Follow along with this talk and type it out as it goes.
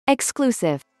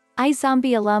Exclusive.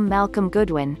 iZombie alum Malcolm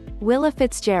Goodwin, Willa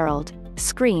Fitzgerald,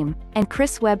 Scream, and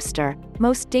Chris Webster,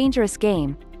 Most Dangerous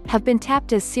Game, have been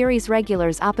tapped as series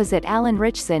regulars opposite Alan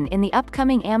Ritchson in the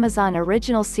upcoming Amazon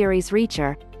original series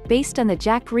Reacher, based on the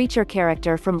Jack Reacher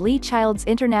character from Lee Child's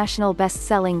international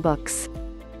best-selling books.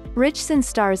 Ritchson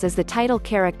stars as the title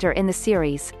character in the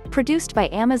series, produced by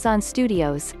Amazon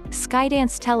Studios,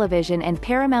 Skydance Television and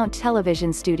Paramount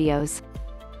Television Studios.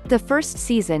 The first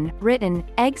season, written,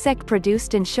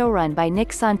 exec-produced and showrun by Nick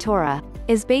Santora,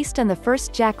 is based on the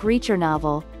first Jack Reacher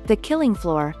novel, The Killing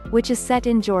Floor, which is set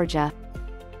in Georgia.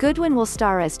 Goodwin will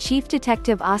star as Chief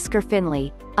Detective Oscar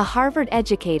Finley, a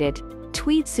Harvard-educated,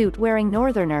 tweed suit-wearing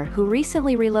Northerner who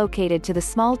recently relocated to the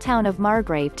small town of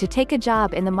Margrave to take a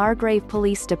job in the Margrave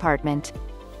Police Department.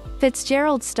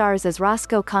 Fitzgerald stars as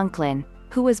Roscoe Conklin,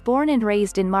 who was born and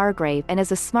raised in Margrave and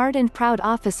is a smart and proud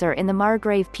officer in the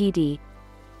Margrave PD.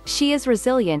 She is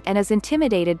resilient and is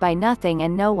intimidated by nothing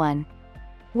and no one.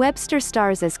 Webster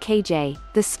stars as KJ,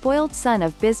 the spoiled son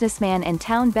of businessman and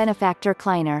town benefactor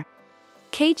Kleiner.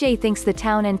 KJ thinks the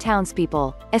town and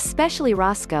townspeople, especially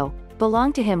Roscoe,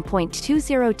 belong to him.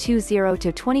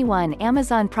 2020-21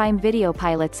 Amazon Prime Video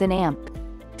pilots in AMP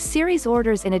series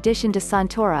orders. In addition to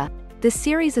Santora, the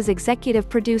series is executive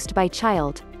produced by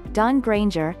Child, Don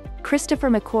Granger, Christopher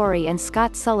McQuarrie and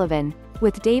Scott Sullivan,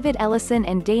 with David Ellison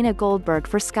and Dana Goldberg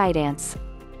for Skydance.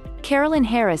 Carolyn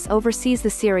Harris oversees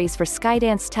the series for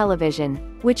Skydance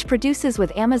Television, which produces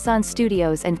with Amazon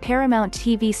Studios and Paramount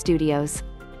TV Studios.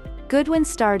 Goodwin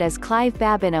starred as Clive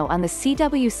Babineau on the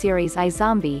CW series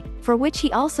iZombie, for which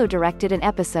he also directed an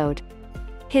episode.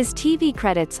 His TV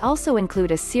credits also include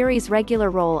a series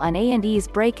regular role on A&E's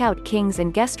Breakout Kings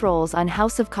and guest roles on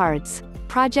House of Cards,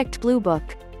 Project Blue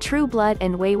Book, True Blood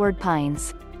and Wayward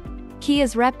Pines. He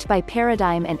is repped by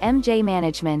Paradigm and MJ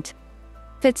Management.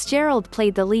 Fitzgerald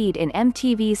played the lead in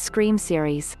MTV's Scream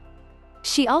series.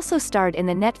 She also starred in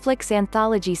the Netflix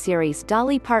anthology series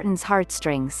Dolly Parton's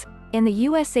Heartstrings, in the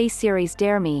USA series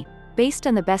Dare Me, based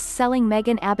on the best-selling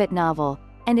Megan Abbott novel,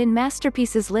 and in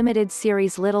Masterpiece's limited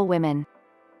series Little Women.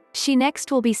 She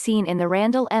next will be seen in the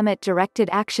Randall Emmett-directed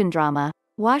action drama,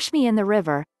 Wash Me in the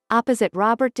River, opposite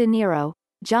Robert De Niro,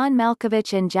 John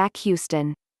Malkovich and Jack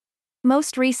Huston.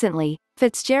 Most recently,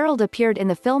 Fitzgerald appeared in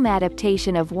the film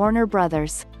adaptation of Warner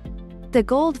Brothers' The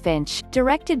Goldfinch,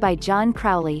 directed by John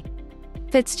Crowley.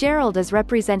 Fitzgerald is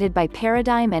represented by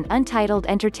Paradigm and Untitled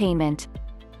Entertainment.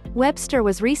 Webster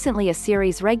was recently a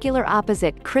series regular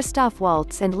opposite Christoph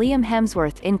Waltz and Liam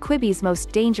Hemsworth in Quibi's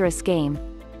Most Dangerous Game.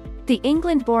 The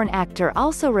England-born actor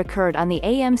also recurred on the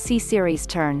AMC series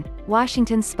Turn,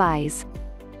 Washington Spies.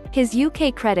 His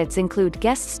UK credits include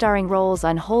guest-starring roles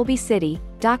on Holby City,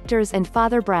 Doctors and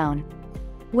Father Brown.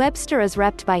 Webster is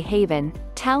repped by Haven,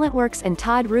 Talentworks and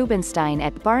Todd Rubinstein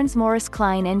at Barnes Morris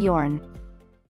Klein & Yorn.